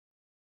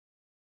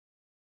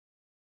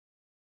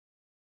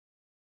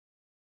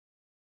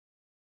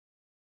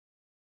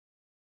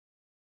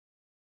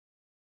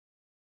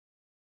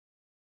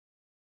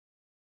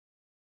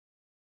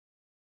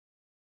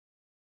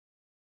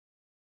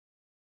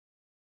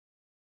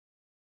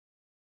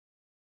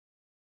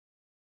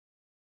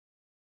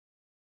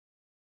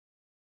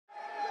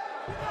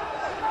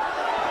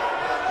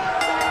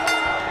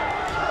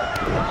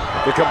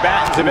The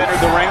combatants have entered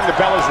the ring, the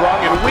bell is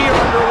rung, and we are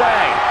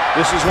underway.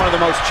 This is one of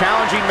the most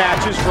challenging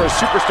matches for a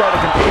superstar to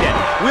compete in.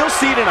 We'll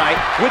see tonight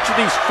which of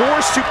these four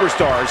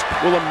superstars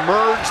will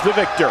emerge the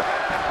victor.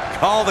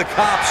 Call the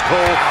cops, Cole.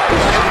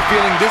 I have a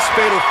feeling this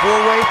fatal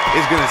four-way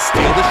is going to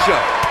steal the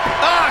show.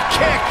 Ah,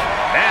 kick!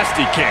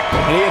 Nasty kick.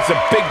 And he hits a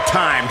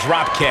big-time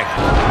drop kick.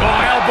 Oh,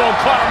 elbow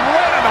caught him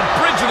right on the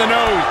bridge of the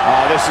nose.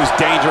 Oh, this is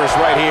dangerous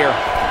right here.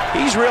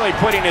 He's really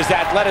putting his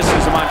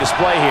athleticism on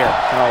display here.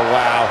 Oh,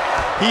 wow.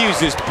 He used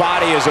his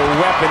body as a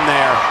weapon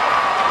there.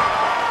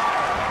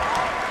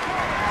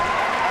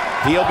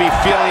 He'll be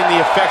feeling the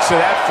effects of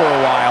that for a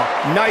while.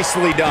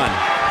 Nicely done.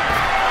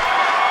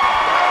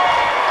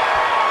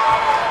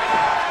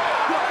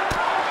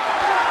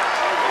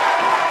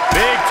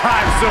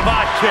 Big-time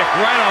savate kick,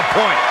 right on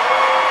point.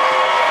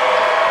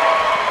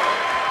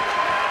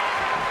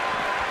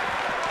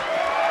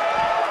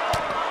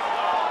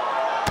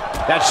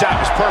 That shot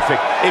was perfect.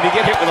 If you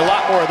get hit with a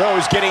lot more of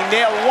those, getting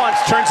nailed once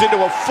turns into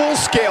a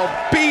full-scale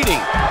beating.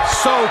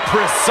 So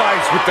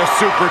precise with the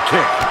super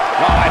kick.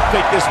 Oh, I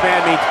think this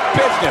man means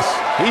business.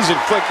 He's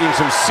inflicting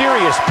some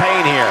serious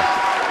pain here.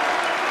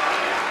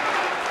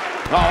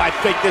 Oh, I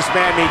think this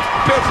man means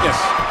business.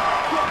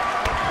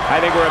 I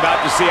think we're about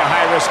to see a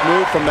high-risk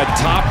move from the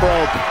top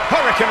rope.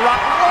 Hurricane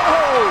Rana.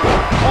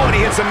 Oh, and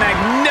he hits a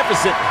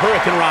magnificent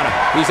Hurricane Rana.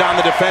 He's on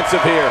the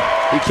defensive here.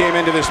 He came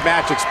into this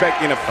match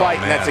expecting a fight,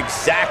 and that's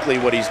exactly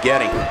what he's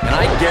getting. And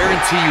I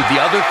guarantee you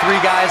the other three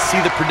guys see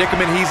the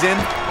predicament he's in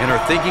and are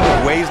thinking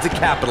of ways to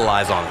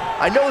capitalize on it.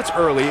 I know it's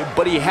early,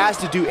 but he has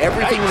to do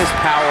everything in his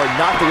power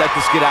not to let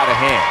this get out of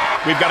hand.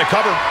 We've got to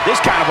cover this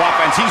kind of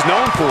offense he's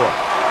known for.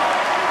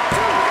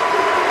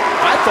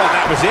 I thought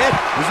that was it.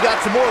 He's got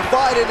some more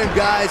fight in him,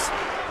 guys.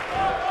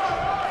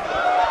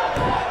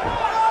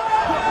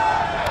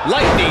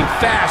 Lightning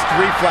fast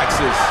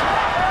reflexes.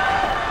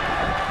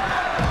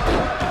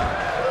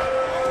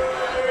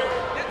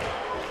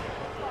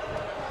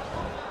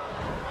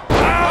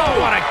 Oh,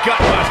 what a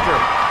gutbuster.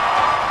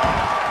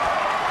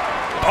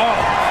 Oh,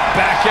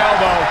 back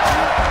elbow.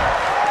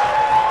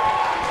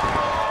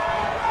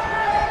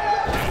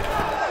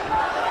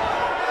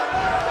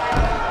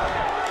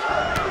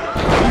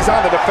 He's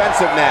on the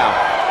defensive now.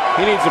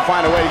 He needs to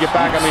find a way to get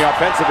back on the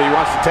offensive if he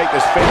wants to take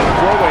this fatal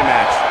four-way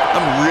match.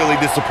 I'm really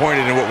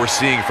disappointed in what we're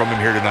seeing from him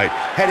here tonight.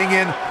 Heading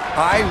in,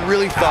 I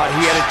really thought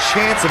he had a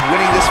chance of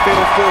winning this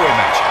fatal four-way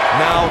match.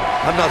 Now,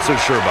 I'm not so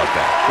sure about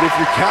that. But if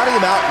you're counting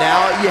him out now,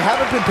 you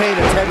haven't been paying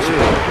attention.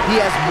 He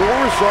has more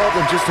resolve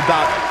than just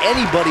about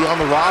anybody on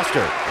the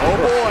roster. Oh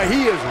boy,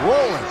 he is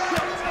rolling.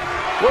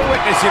 We're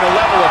witnessing a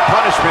level of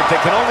punishment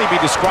that can only be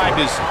described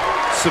as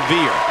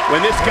severe. When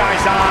this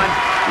guy's on,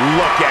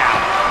 look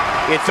out.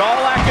 It's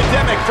all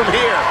academic from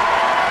here.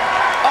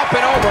 Up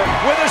and over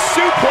with a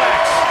suplex.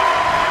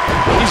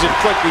 He's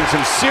inflicting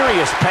some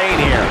serious pain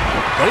here.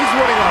 But he's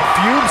running on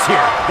fumes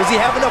here. Does he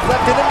have enough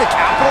left in him to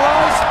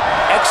capitalize?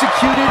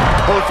 Executed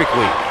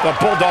perfectly. The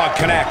Bulldog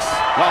connects.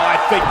 Oh, I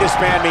think this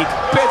man means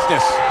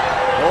business.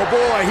 Oh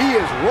boy, he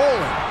is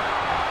rolling.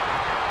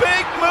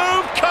 Big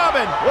move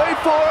coming. Wait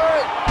for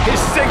it. His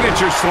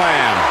signature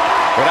slam.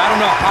 But I don't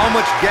know how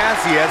much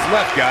gas he has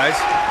left, guys.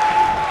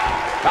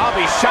 I'll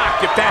be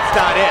shocked if that's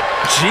not it.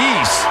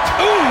 Jeez.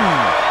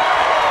 Ooh.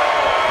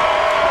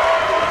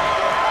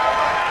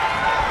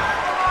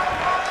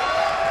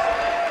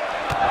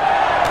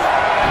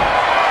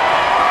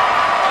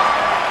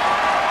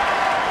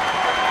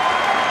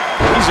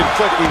 He's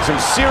inflicting some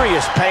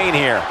serious pain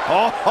here.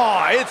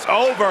 Oh, it's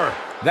over.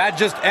 That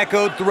just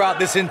echoed throughout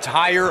this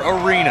entire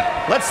arena.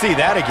 Let's see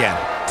that again.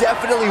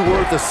 Definitely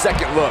worth a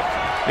second look.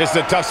 It's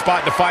a tough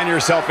spot to find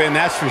yourself in,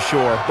 that's for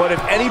sure. But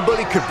if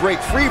anybody could break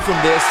free from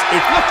this,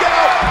 look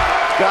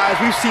out! Guys,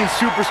 we've seen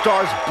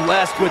superstars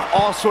blessed with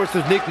all sorts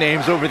of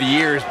nicknames over the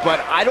years,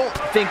 but I don't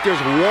think there's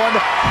one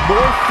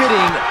more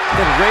fitting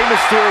than Rey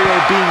Mysterio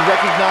being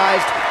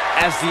recognized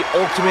as the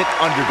ultimate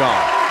underdog.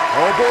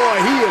 Oh boy,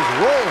 he is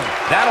rolling.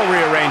 That'll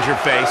rearrange your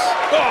face.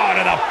 Oh,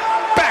 to the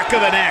back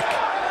of the neck.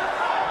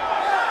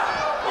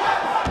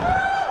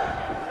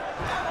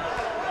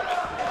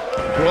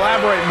 To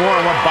elaborate more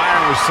on what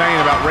Byron was saying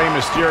about Rey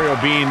Mysterio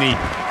being the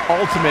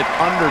ultimate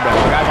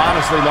underdog, I've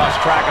honestly lost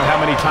track of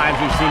how many times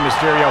we've seen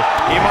Mysterio.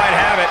 He might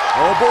have it.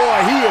 Oh boy,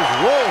 he is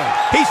rolling.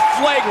 He's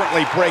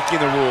flagrantly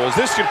breaking the rules.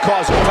 This could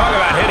cause, talk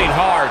about hitting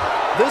hard.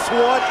 This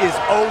one is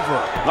over.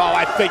 Oh,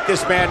 I think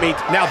this man means,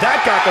 now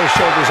that got those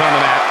shoulders on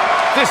the mat.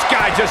 This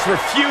guy just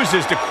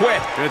refuses to quit.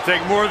 Gonna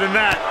take more than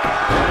that.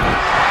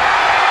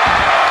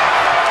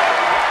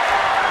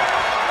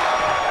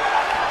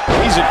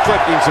 He's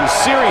inflicting some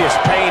serious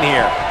pain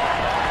here.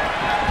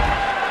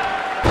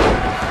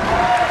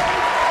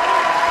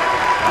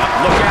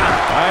 Look out.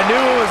 I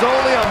knew it was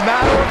only a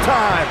matter of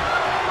time.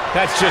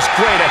 That's just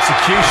great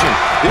execution.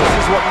 This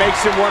is what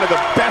makes him one of the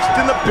best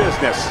in the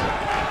business.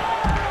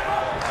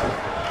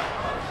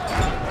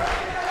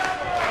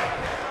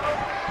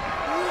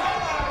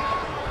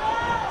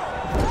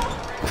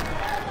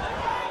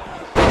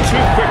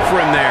 Too quick for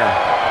him there.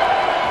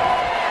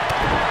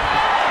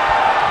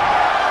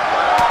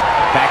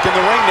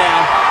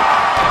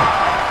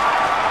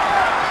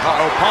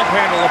 Pump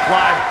handle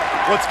applied.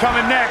 What's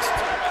coming next?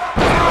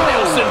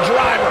 Nelson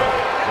driver.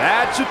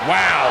 That's it.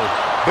 Wow.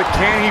 But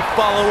can he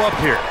follow up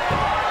here?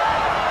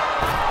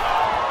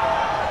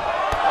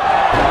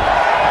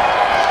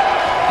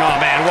 Oh,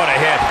 man, what a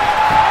hit.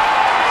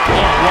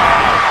 Oh,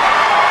 wow.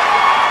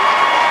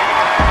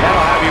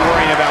 That'll have you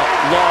worrying about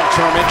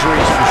long-term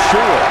injuries for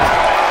sure.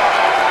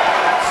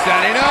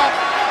 Setting up.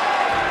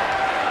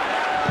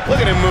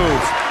 Look at him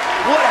move.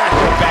 What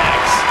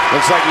acrobatics.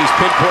 Looks like he's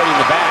pinpointing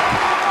the back.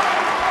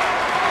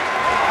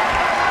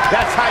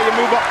 That's how you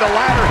move up the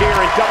ladder here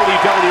in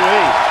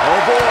WWE. Oh,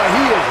 boy,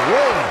 he is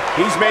rolling.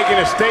 He's making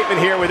a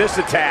statement here with this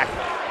attack.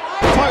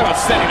 Talk about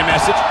sending a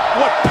message.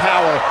 What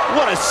power.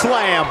 What a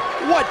slam.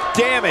 What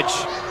damage.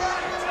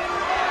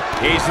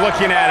 He's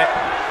looking at it.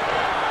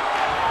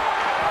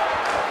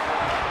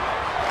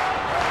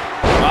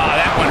 Oh,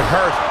 that one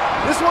hurt.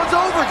 This one's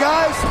over,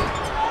 guys.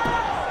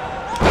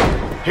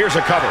 Here's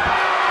a cover.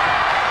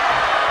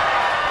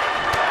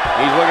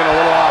 He's looking a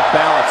little off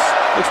balance.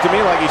 Looks to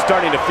me like he's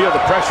starting to feel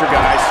the pressure,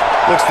 guys.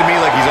 Looks to me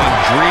like he's on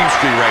Dream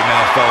Street right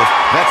now, fellas.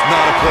 That's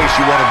not a place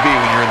you want to be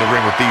when you're in the ring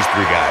with these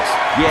three guys.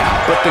 Yeah,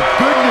 but the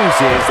good news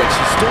is that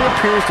she still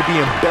appears to be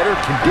in better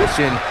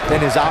condition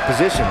than his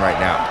opposition right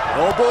now.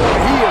 Oh, boy,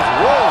 he is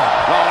rolling.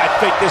 Oh, I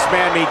think this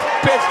man means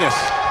business.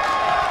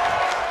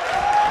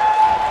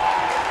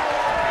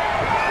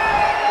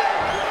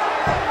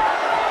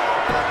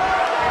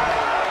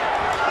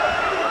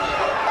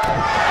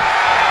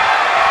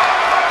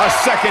 A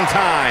second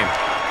time.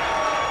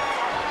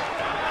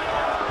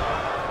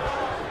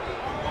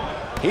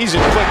 He's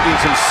inflicting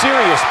some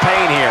serious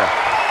pain here.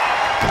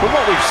 From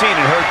what we've seen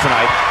and heard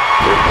tonight,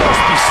 there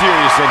must be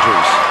serious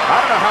injuries.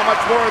 I don't know how much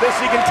more of this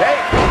he can take.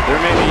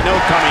 There may be no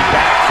coming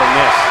back from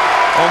this.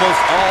 Almost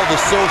all the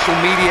social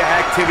media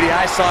activity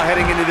I saw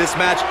heading into this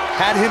match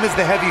had him as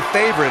the heavy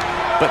favorite,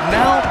 but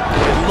now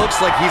it looks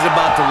like he's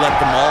about to let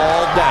them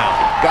all down.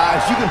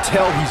 Guys, you can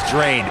tell he's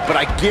drained, but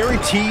I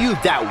guarantee you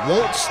that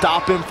won't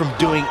stop him from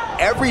doing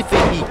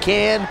everything he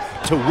can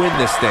to win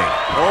this thing.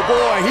 Oh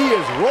boy, he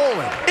is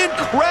rolling.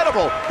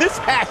 Incredible! This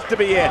has to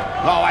be it.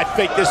 Oh, I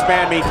think this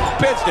man means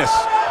business.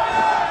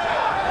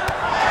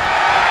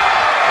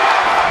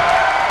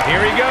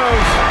 Here he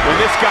goes. When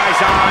this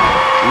guy's on,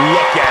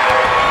 look at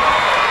him.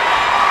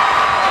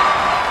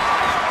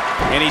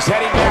 And he's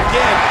heading back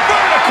in.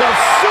 Vertical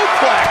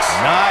suplex.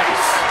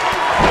 Nice.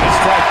 The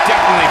strike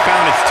definitely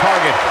found its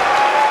target.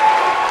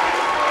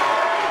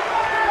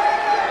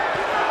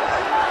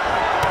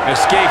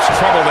 Escapes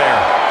trouble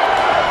there.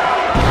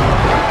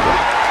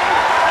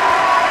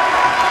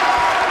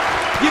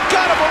 You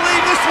gotta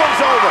believe this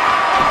one's over.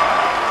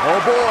 Oh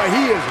boy,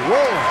 he is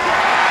rolling.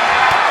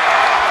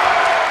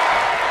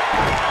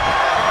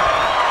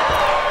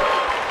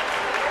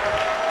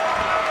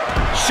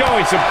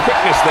 Showing some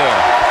quickness there.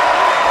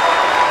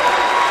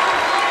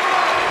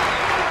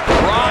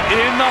 Brought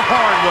in the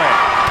hard way.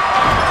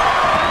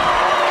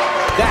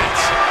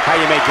 That's how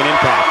you make an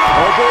impact.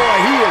 Oh boy,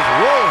 he is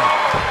rolling.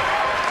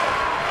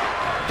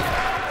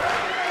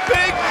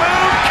 Big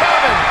move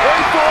coming.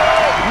 Wait for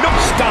it. No,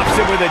 stops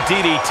him with a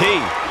DDT.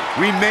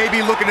 We may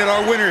be looking at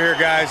our winner here,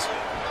 guys.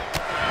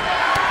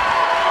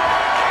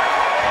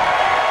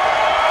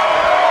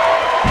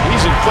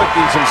 He's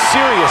inflicting some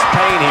serious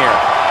pain here.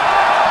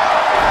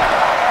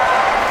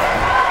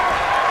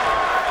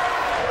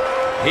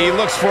 He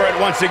looks for it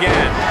once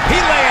again. He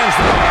lands.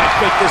 I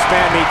think this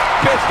man means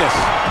business.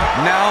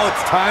 Now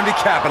it's time to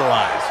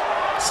capitalize.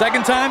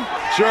 Second time?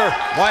 Sure,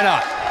 why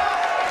not?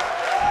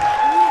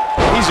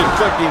 He's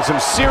inflicting some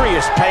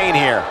serious pain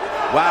here.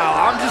 Wow,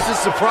 I'm just as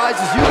surprised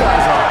as you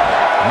guys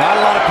are. Not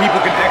a lot of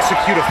people can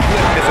execute a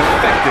flip as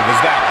effective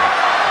as that one.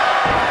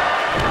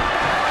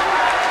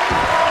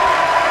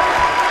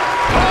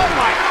 Oh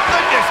my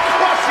goodness,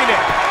 crushing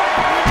it.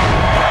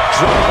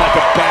 Dropped like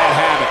a bad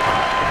habit.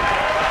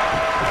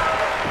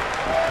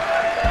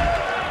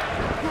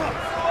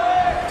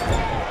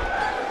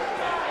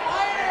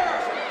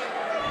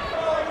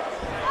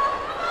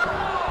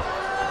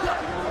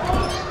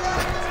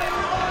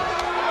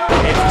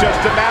 It's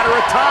just a matter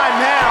of time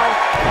now.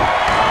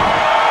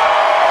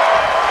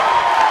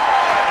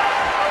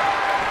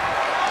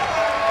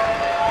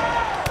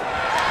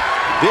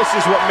 This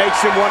is what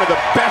makes him one of the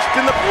best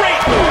in the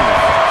great move.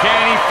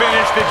 Can he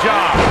finish the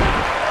job?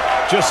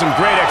 Just some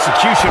great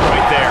execution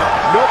right there.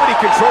 Nobody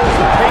controls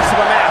the pace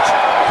of a match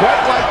quite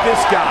like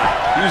this guy,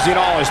 using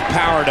all his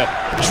power to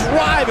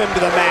drive him to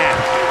the mat.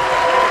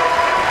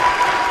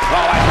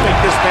 Oh, I think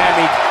this man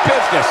means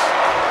business.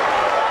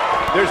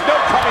 There's no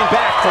coming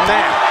back from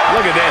that.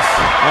 Look at this.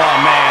 Oh,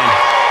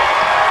 man.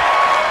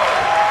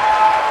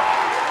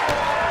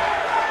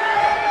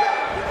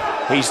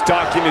 He's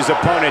stalking his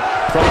opponent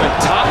from the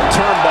top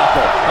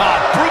turnbuckle.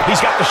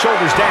 He's got the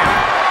shoulders down.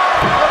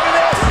 Look at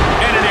this.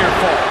 And an ear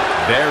fall.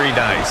 Very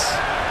nice.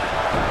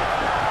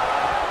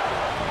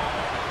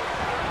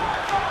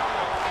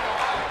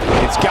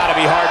 It's got to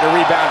be hard to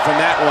rebound from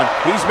that one.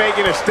 He's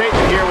making a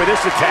statement here with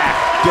this attack,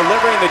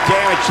 delivering the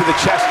damage to the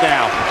chest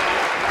now.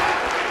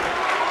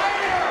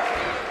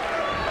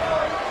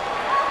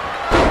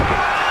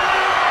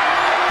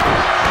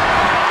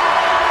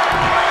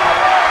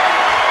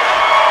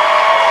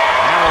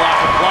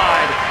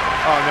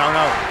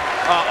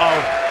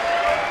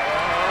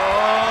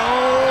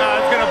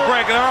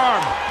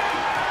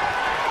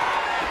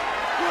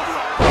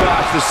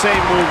 the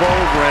same move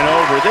over and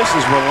over. This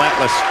is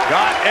relentless.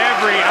 Got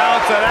every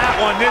ounce of that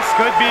one. This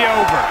could be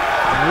over.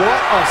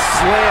 What a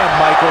slam,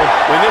 Michael.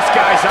 When this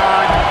guy's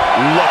on,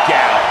 look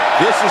out.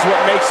 This is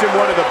what makes him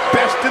one of the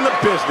best in the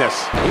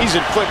business. He's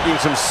inflicting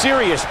some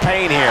serious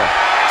pain here.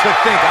 To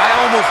think, I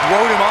almost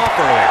wrote him off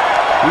earlier.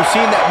 We've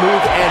seen that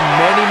move in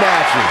many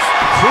matches.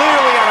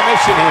 Clearly on a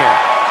mission here.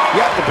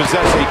 You have to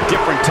possess a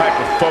different type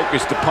of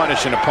focus to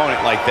punish an opponent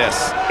like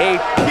this. A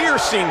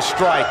piercing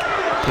strike.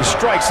 His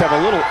strikes have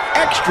a little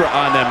extra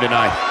on them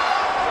tonight.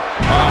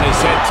 On his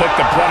head, took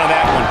the brunt of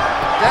that one.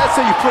 That's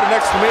how you put an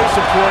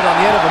exclamation point on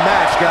the end of a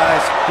match,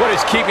 guys. What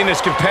is keeping this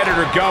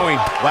competitor going?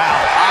 Wow,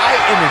 I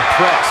am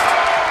impressed.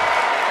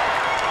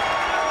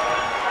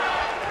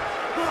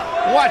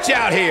 Watch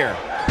out here.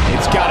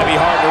 It's got to be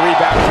hard to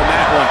rebound from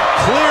that one.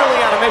 Clearly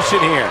on a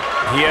mission here.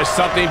 He has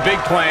something big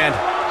planned.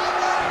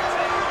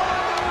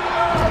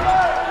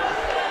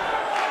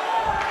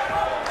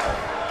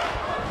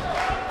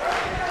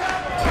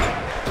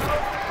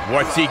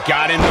 What's he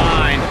got in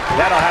mind?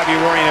 That'll have you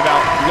worrying about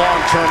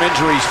long-term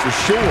injuries for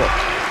sure.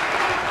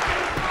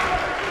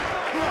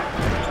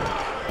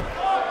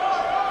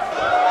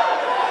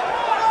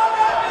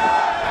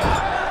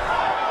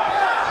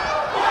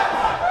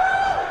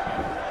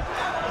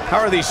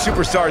 How are these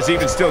superstars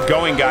even still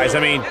going, guys?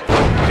 I mean,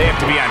 they have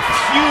to be on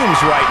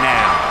fumes right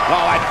now.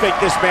 Oh, I think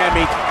this man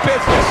means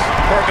business.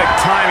 Perfect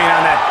timing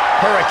on that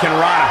Hurricane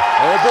Rana.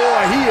 Oh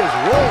boy, he is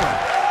rolling.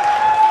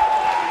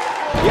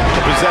 You have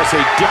to possess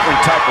a different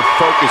type of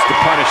focus to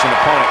punish an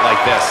opponent like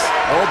this.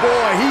 Oh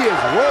boy, he is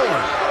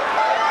rolling.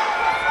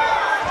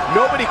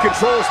 Nobody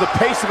controls the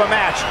pace of a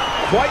match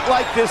quite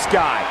like this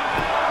guy.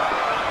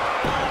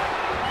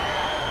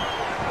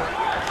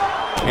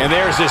 And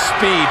there's his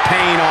speed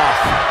paying off.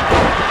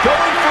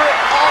 Going for it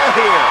all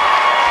here.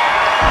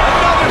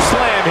 Another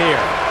slam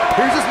here.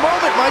 Here's his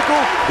moment,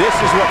 Michael. This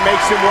is what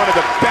makes him one of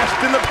the best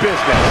in the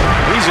business.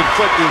 He's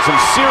inflicting some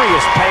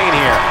serious pain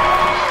here.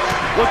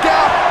 Look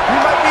out. He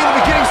might be in the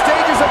beginning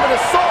stages of an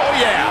assault. Oh,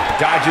 yeah.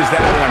 Dodges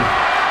that one.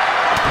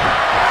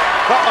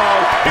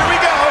 Uh-oh. Here we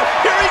go.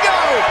 Here we go.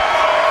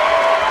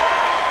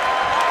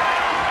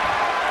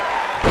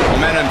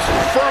 Momentum's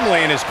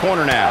firmly in his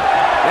corner now.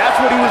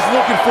 That's what he was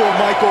looking for,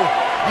 Michael.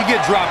 You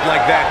get dropped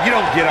like that, you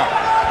don't get up,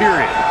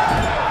 period.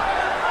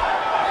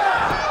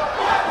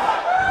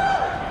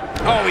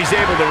 Oh, he's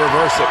able to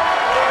reverse it.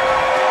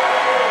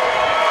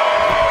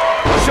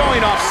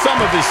 Showing off some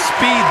of his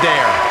speed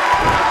there.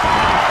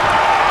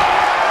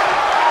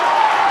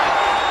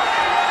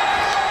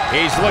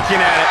 He's looking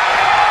at it.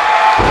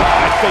 Oh,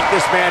 I think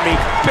this man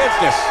means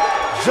business.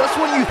 Just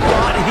when you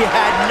thought he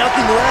had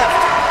nothing left.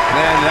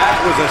 Man,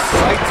 that was a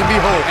sight to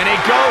behold. And he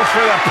goes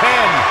for the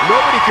pin.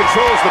 Nobody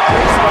controls the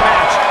pace of a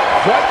match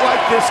quite like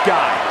this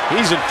guy.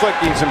 He's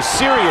inflicting some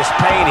serious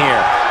pain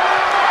here.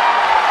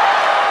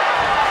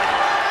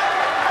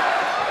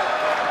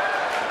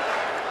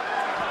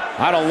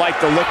 I don't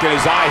like the look in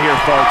his eye here,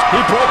 folks.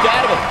 He broke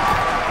out of it.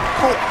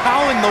 Oh,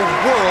 how in the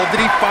world did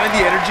he find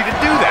the energy to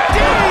do that?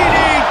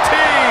 DDT!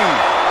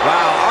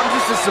 Wow, I'm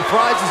just as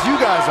surprised as you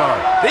guys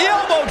are. The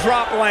elbow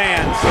drop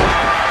lands.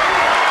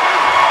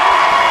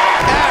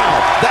 Ow,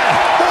 that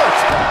hurt.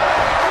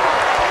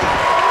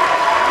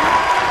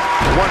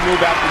 One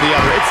move after the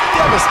other. It's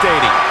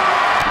devastating.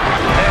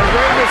 And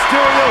Rey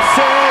Mysterio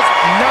says,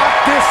 not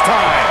this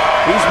time.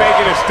 He's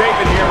making a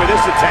statement here with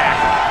this attack.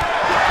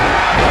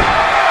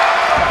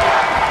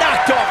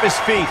 Knocked off his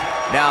feet.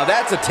 Now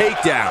that's a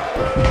takedown.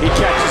 He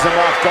catches him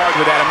off guard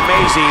with that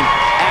amazing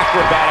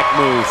acrobatic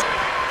move.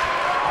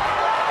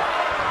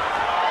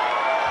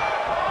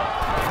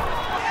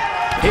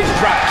 His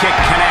drop kick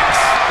connects.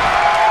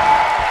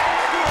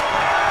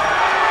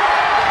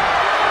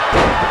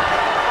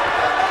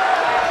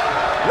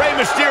 Rey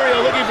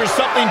Mysterio looking for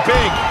something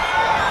big.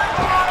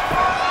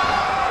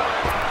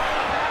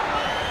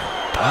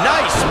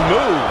 Nice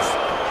move.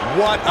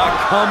 What a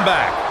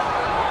comeback.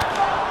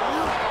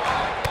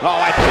 Oh,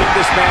 I think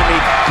this man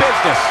means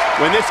business.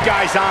 When this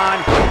guy's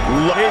on,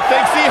 he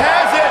thinks he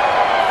has it.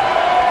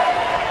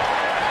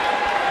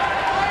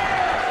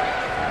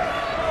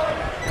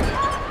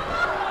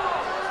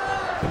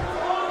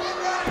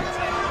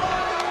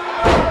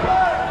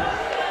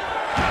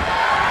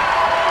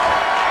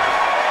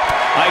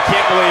 I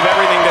can't believe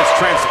everything that's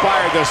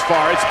transpired thus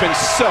far. It's been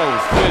so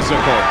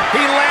physical.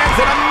 He lands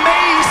an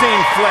amazing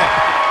flip.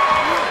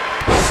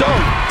 So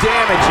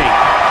damaging.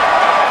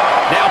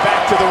 Now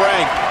back to the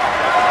ring.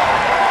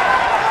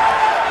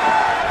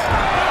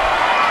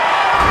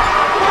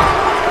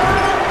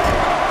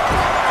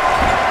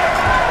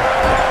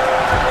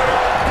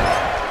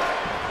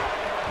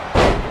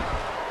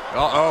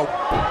 Uh-oh.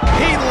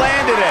 He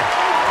landed it.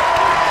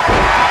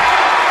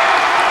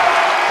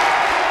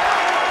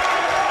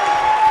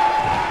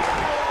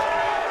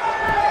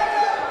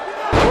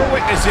 We're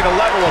witnessing a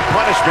level of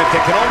punishment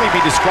that can only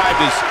be described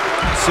as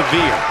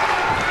severe.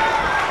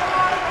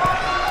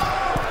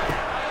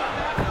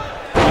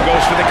 He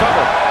goes for the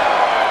cover.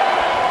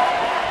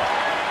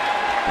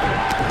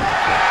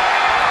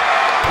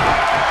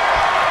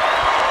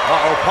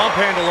 Uh-oh, pump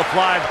handle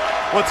applied.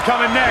 What's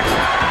coming next?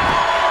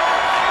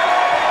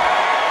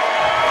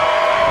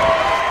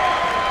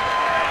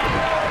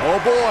 Oh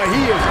boy,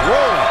 he is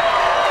rolling.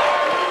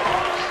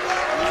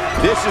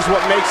 This is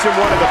what makes him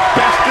one of the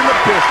best in the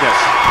business.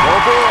 Oh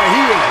boy,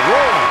 he is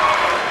rolling.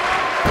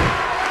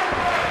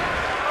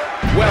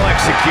 Well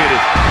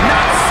executed.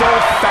 Not so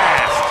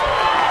fast.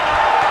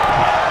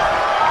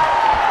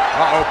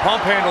 Uh-oh,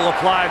 pump handle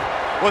applied.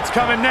 What's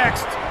coming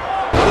next?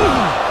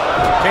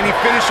 Can he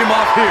finish him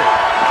off here?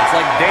 It's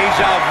like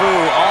deja vu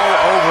all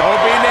over.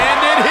 Hoping to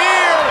end it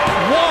here.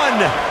 1,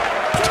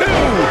 2.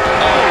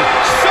 Oh,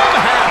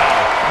 somehow.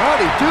 How'd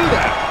he do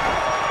that?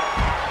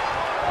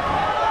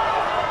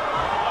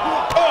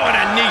 Oh, and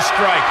a knee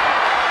strike.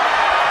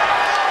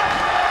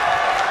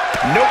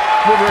 Nope,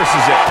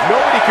 reverses it.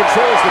 Nobody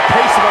controls the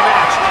pace of a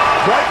match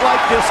quite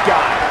like this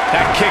guy.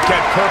 That kick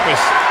had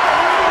purpose.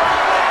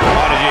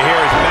 Oh, did you hear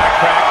his back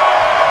crack?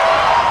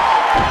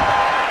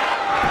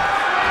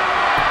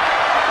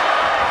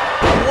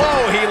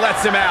 Whoa, he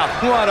lets him out.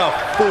 What a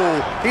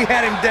fool. He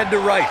had him dead to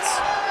rights.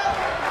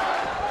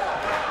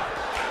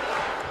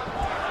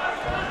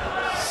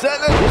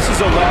 This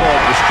is a level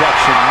of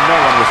destruction no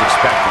one was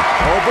expecting.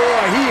 Oh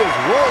boy, he is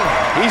rolling.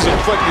 He's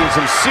inflicting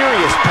some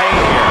serious pain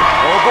here.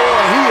 Oh boy,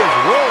 he is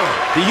rolling.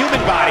 The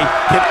human body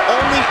can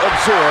only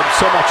absorb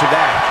so much of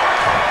that.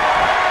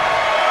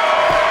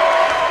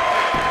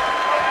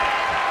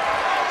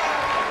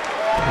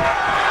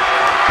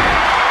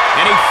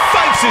 And he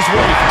fights his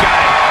way. Got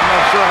it. I'm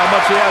not sure how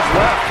much he has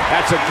left.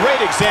 That's a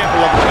great example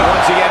of,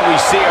 once again, we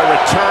see a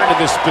return to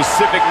this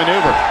specific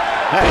maneuver.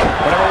 Hey,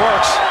 whatever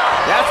works.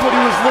 That's what he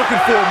was looking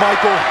for,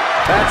 Michael.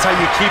 That's how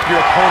you keep your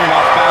opponent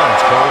off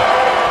balance, Cole.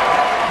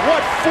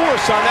 What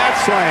force on that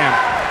slam.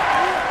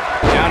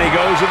 Down he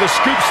goes with a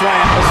scoop slam.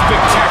 A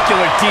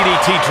spectacular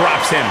DDT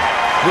drops him.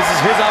 This is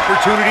his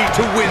opportunity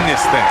to win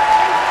this thing.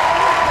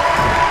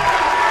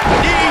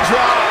 Knee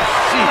drop.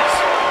 Jeez.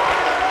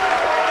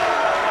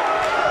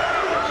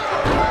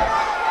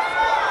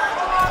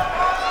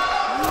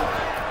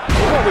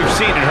 From what we've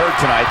seen and heard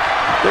tonight,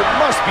 there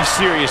must be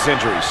serious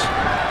injuries.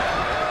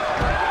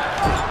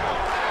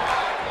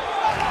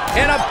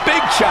 And a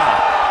big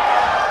chop.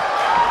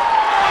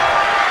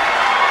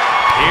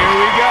 Here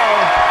we go.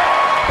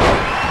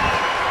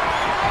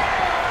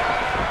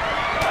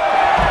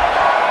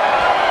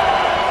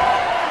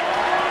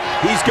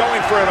 He's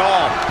going for it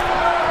all.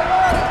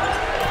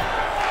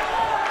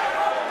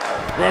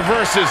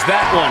 Reverses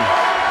that one.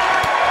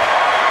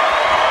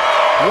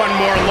 One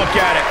more look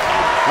at it.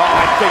 Oh,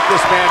 I think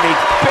this man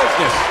needs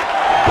business.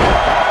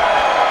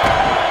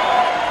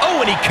 Oh,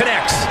 and he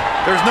connects.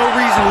 There's no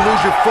reason to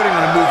lose your footing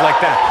on a move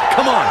like that.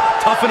 Come on,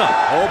 toughen up.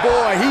 Oh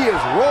boy, he is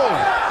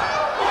rolling.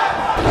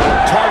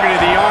 Targeted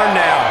the arm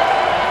now.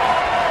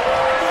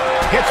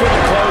 Hits with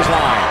the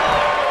clothesline.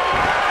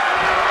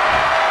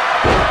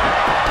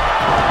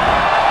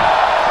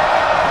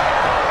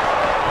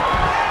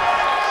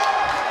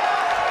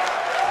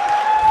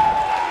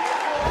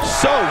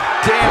 So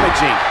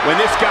damaging. When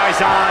this guy's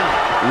on,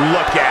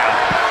 look out.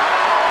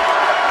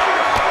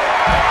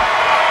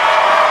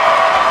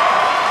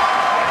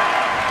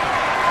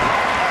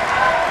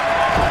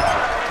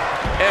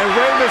 And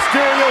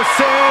Mysterio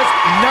says,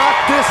 not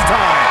this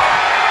time.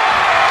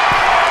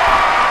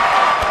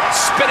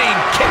 Spinning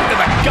kick to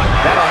the gut.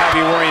 That'll have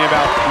you worrying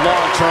about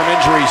long-term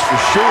injuries for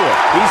sure.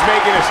 He's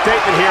making a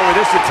statement here with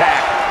this attack.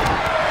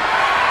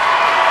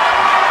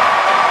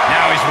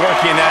 Now he's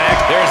working that.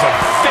 There's a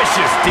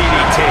vicious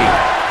DDT.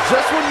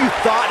 Just when you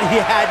thought he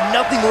had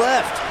nothing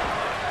left.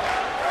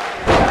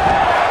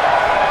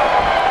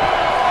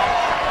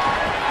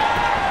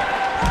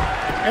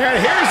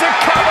 And here's a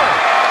cover.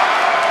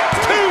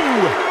 2,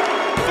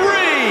 3.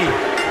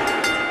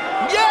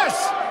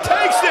 Yes!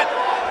 Takes it!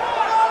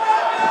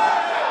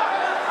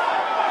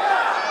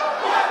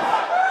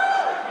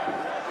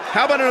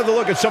 How about another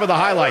look at some of the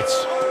highlights?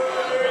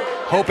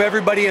 Hope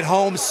everybody at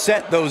home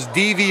set those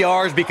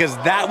DVRs because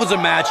that was a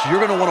match you're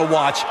going to want to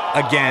watch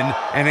again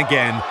and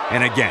again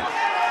and again.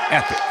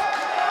 Epic.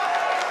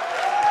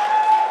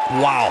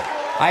 Wow.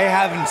 I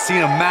haven't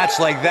seen a match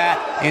like that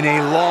in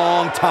a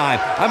long time.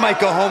 I might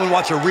go home and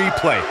watch a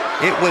replay.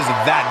 It was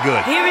that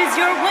good. Here is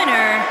your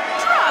winner,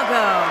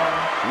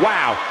 Drago.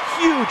 Wow,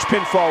 huge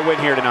pinfall win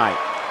here tonight.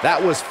 That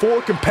was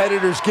 4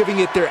 competitors giving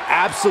it their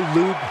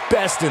absolute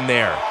best in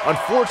there.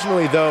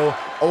 Unfortunately, though,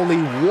 only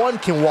one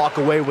can walk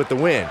away with the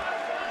win.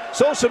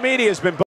 Social media has been